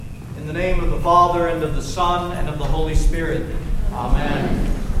the name of the Father, and of the Son, and of the Holy Spirit. Amen.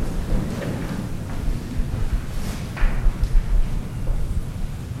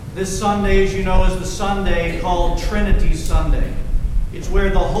 This Sunday, as you know, is the Sunday called Trinity Sunday. It's where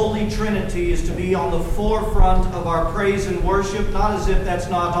the Holy Trinity is to be on the forefront of our praise and worship, not as if that's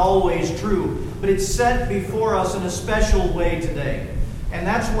not always true, but it's set before us in a special way today. And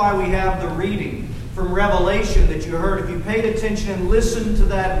that's why we have the reading from Revelation that you heard. If you paid attention and listened to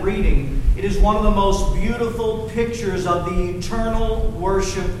that reading, it is one of the most beautiful pictures of the eternal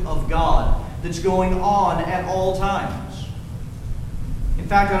worship of God that's going on at all times. In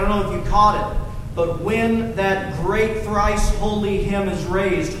fact, I don't know if you caught it, but when that great thrice holy hymn is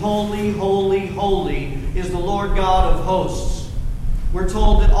raised, Holy, Holy, Holy is the Lord God of hosts, we're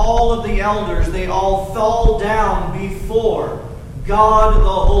told that all of the elders, they all fall down before God, the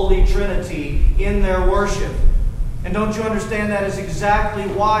Holy Trinity, in their worship. And don't you understand that is exactly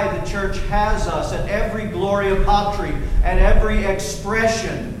why the church has us at every Gloria Patri, at every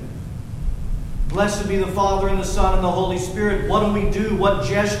expression. Blessed be the Father, and the Son, and the Holy Spirit. What do we do? What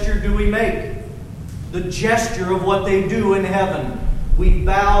gesture do we make? The gesture of what they do in heaven. We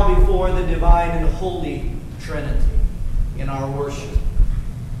bow before the divine and holy Trinity in our worship.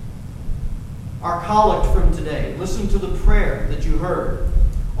 Our collect from today. Listen to the prayer that you heard.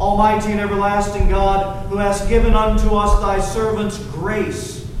 Almighty and everlasting God, who hast given unto us thy servants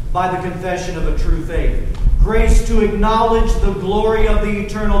grace by the confession of a true faith. Grace to acknowledge the glory of the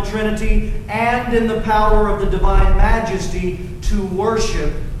eternal Trinity, and in the power of the divine majesty to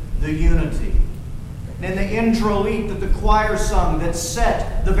worship the unity. And in the introit that the choir sung that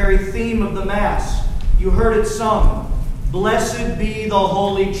set the very theme of the Mass, you heard it sung, Blessed be the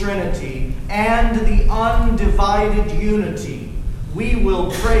Holy Trinity and the undivided unity. We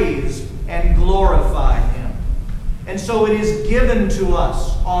will praise and glorify Him. And so it is given to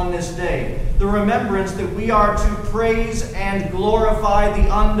us on this day the remembrance that we are to praise and glorify the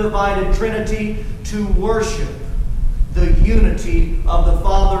undivided Trinity, to worship the unity of the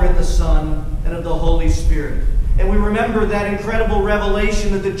Father and the Son and of the Holy Spirit. And we remember that incredible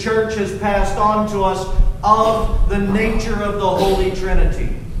revelation that the church has passed on to us of the nature of the Holy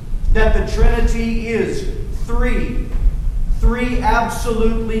Trinity. That the Trinity is three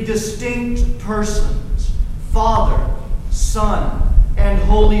absolutely distinct persons, Father, Son, and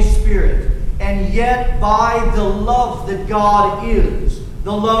Holy Spirit. And yet by the love that God is,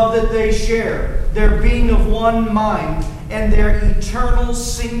 the love that they share, their being of one mind, and their eternal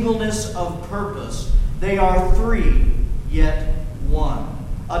singleness of purpose, they are three, yet one.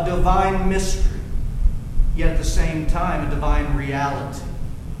 A divine mystery, yet at the same time a divine reality.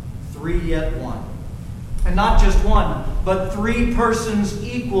 Three, yet one. And not just one, but three persons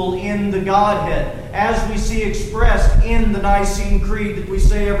equal in the Godhead, as we see expressed in the Nicene Creed that we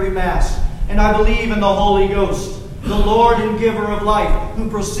say every Mass. And I believe in the Holy Ghost, the Lord and giver of life, who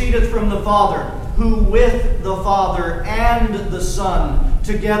proceedeth from the Father, who with the Father and the Son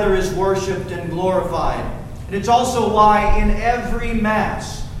together is worshipped and glorified. And it's also why in every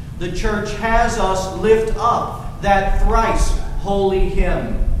Mass the church has us lift up that thrice holy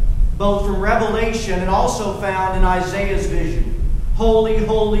hymn, both from Revelation and also found in Isaiah's vision. Holy,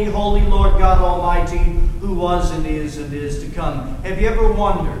 holy, holy Lord God Almighty, who was and is to come. Have you ever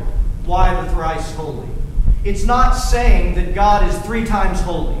wondered why the thrice holy? It's not saying that God is three times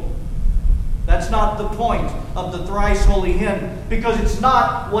holy. That's not the point of the thrice holy hymn, because it's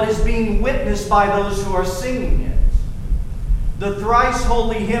not what is being witnessed by those who are singing it. The thrice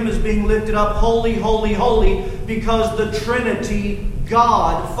holy hymn is being lifted up, holy, holy, holy, because the Trinity,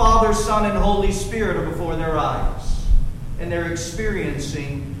 God, Father, Son, and Holy Spirit are before their eyes. And they're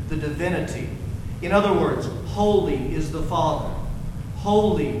experiencing the divinity. In other words, holy is the Father.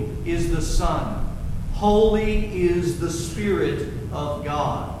 Holy is the Son. Holy is the Spirit of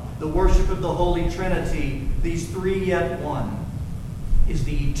God. The worship of the Holy Trinity, these three yet one, is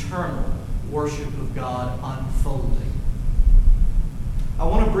the eternal worship of God unfolding. I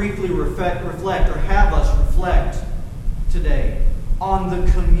want to briefly reflect, or have us reflect today, on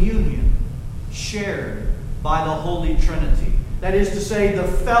the communion shared by the Holy Trinity. That is to say, the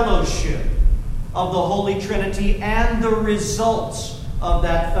fellowship of the Holy Trinity and the results of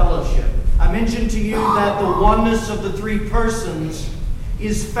that fellowship. I mentioned to you that the oneness of the three persons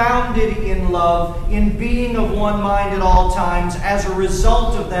is founded in love, in being of one mind at all times, as a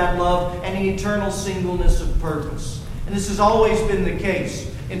result of that love and eternal singleness of purpose. And this has always been the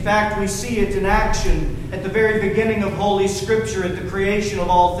case. In fact, we see it in action at the very beginning of Holy Scripture, at the creation of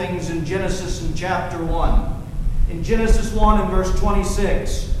all things in Genesis in chapter 1. In Genesis 1 and verse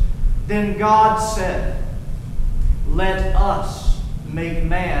 26, Then God said, Let us make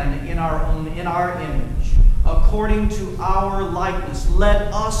man in our image, according to our likeness.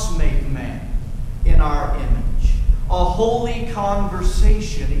 Let us make man in our image. A holy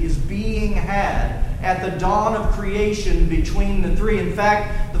conversation is being had at the dawn of creation between the three. In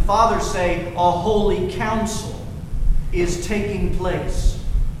fact, the fathers say a holy council is taking place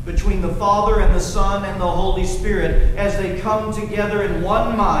between the Father and the Son and the Holy Spirit as they come together in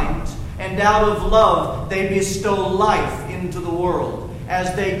one mind, and out of love they bestow life into the world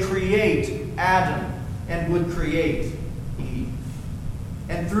as they create Adam and would create Eve.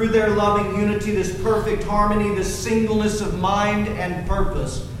 And through their loving unity, this perfect harmony, this singleness of mind and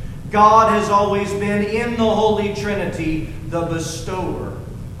purpose, God has always been in the Holy Trinity the bestower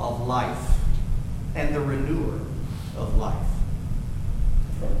of life and the renewer of life.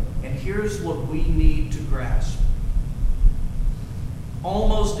 And here's what we need to grasp.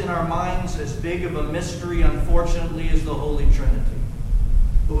 Almost in our minds as big of a mystery, unfortunately, as the Holy Trinity.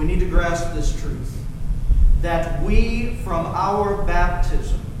 But we need to grasp this truth, that we, from our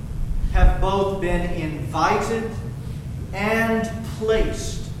baptism, have both been invited and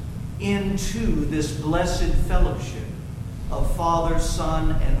placed into this blessed fellowship of Father,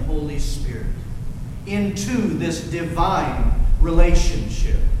 Son, and Holy Spirit, into this divine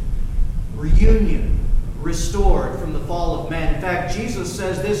relationship, reunion restored from the fall of man. In fact, Jesus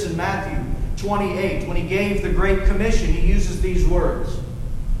says this in Matthew 28. When he gave the Great Commission, he uses these words: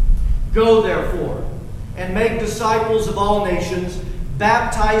 "Go, therefore, and make disciples of all nations,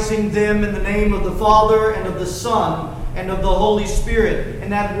 baptizing them in the name of the Father and of the Son and of the Holy Spirit."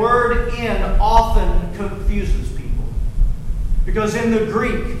 And that word "in" often confuses people, because in the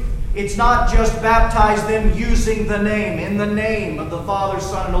Greek, it's not just baptize them using the name, in the name of the Father,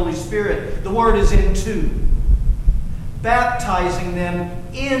 Son, and Holy Spirit. The word is "into." Baptizing them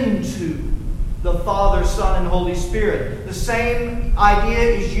into the Father, Son, and Holy Spirit. The same idea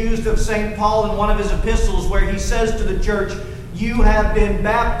is used of St. Paul in one of his epistles, where he says to the church, you have been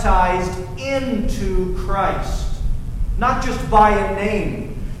baptized into Christ. Not just by a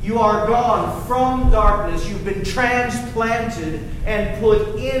name. You are gone from darkness. You've been transplanted and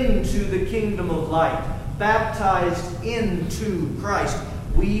put into the kingdom of light. Baptized into Christ.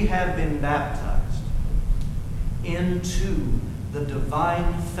 We have been baptized into the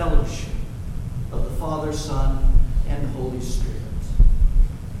divine fellowship of the Father, Son, and Holy Spirit.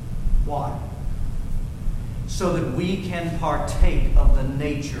 Why? So that we can partake of the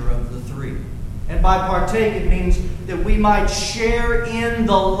nature of the three. And by partake, it means that we might share in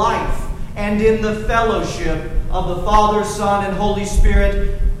the life and in the fellowship of the Father, Son, and Holy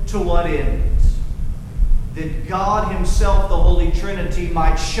Spirit. To what end? That God Himself, the Holy Trinity,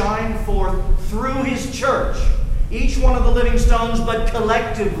 might shine forth through His church, each one of the living stones, but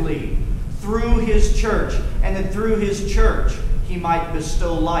collectively through His church, and that through His church He might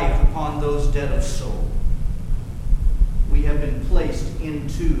bestow life upon those dead of soul. We have been placed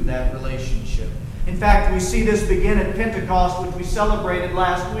into that relationship. In fact, we see this begin at Pentecost, which we celebrated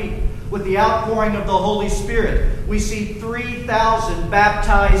last week, with the outpouring of the Holy Spirit. We see 3,000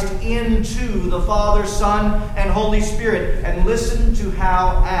 baptized into the Father, Son, and Holy Spirit. And listen to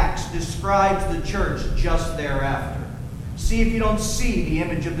how Acts describes the church just thereafter. See if you don't see the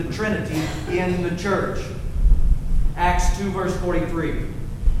image of the Trinity in the church. Acts 2, verse 43.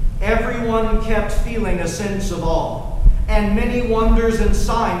 Everyone kept feeling a sense of awe, and many wonders and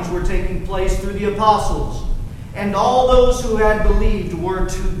signs were taking place through the apostles. And all those who had believed were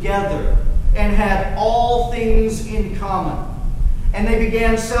together and had all things in common. And they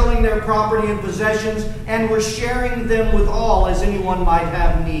began selling their property and possessions and were sharing them with all as anyone might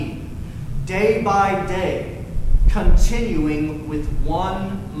have need. Day by day, continuing with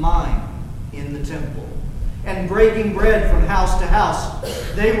one mind in the temple, and breaking bread from house to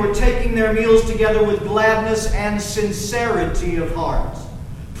house. They were taking their meals together with gladness and sincerity of heart,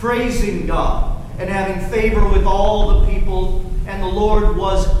 praising God and having favor with all the people. And the Lord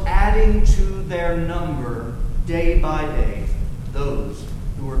was adding to their number day by day those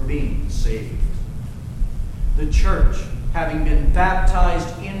who were being saved. The church, having been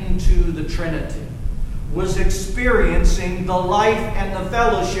baptized into the Trinity, was experiencing the life and the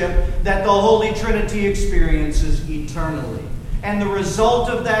fellowship that the Holy Trinity experiences eternally. And the result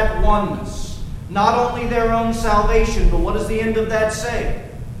of that oneness, not only their own salvation, but what does the end of that say?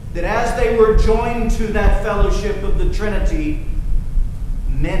 That as they were joined to that fellowship of the Trinity,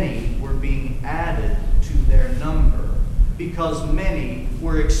 many were being added to their number, because many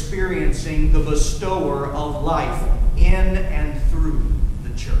were experiencing the bestower of life in and through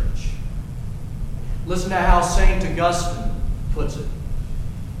the church. Listen to how St. Augustine puts it.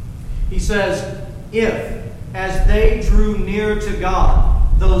 He says, if as they drew near to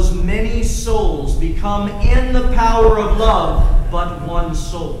God, those many souls become in the power of love but one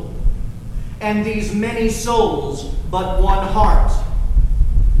soul. And these many souls but one heart.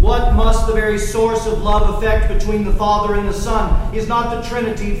 What must the very source of love effect between the Father and the Son? Is not the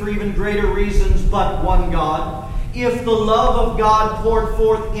Trinity for even greater reasons but one God? If the love of God poured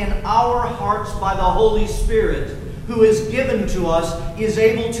forth in our hearts by the Holy Spirit, who is given to us, is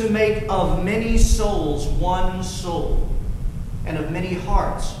able to make of many souls one soul, and of many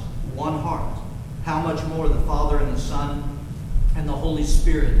hearts one heart, how much more the Father and the Son and the Holy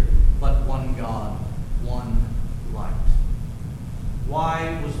Spirit, but one God, one light.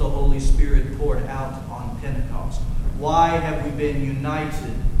 Why was the Holy Spirit poured out on Pentecost? Why have we been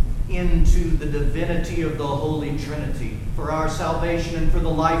united into the divinity of the Holy Trinity for our salvation and for the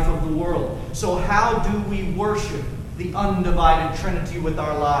life of the world? So how do we worship the undivided Trinity with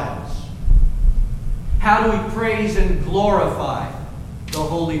our lives? How do we praise and glorify the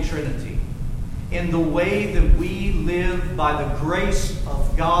Holy Trinity? In the way that we live by the grace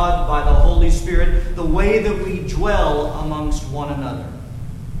of God, by the Holy Spirit, the way that we dwell amongst one another.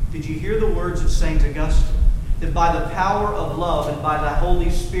 Did you hear the words of St. Augustine? That by the power of love and by the Holy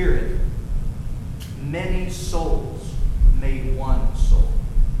Spirit, many souls made one soul.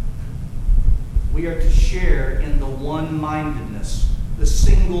 We are to share in the one-mindedness, the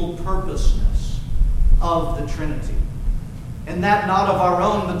single-purposeness of the Trinity. And that not of our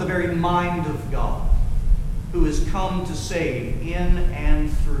own, but the very mind of God, who has come to save in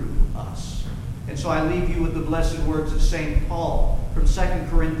and through us. And so I leave you with the blessed words of St. Paul from 2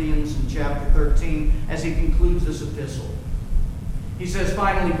 Corinthians in chapter 13 as he concludes this epistle. He says,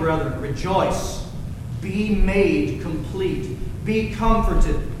 finally, brethren, rejoice, be made complete, be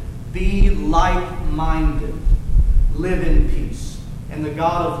comforted, be like-minded, live in peace, and the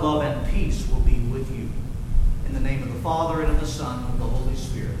God of love and peace will be with you. In the name of the Father, and of the Son, and of the Holy Spirit.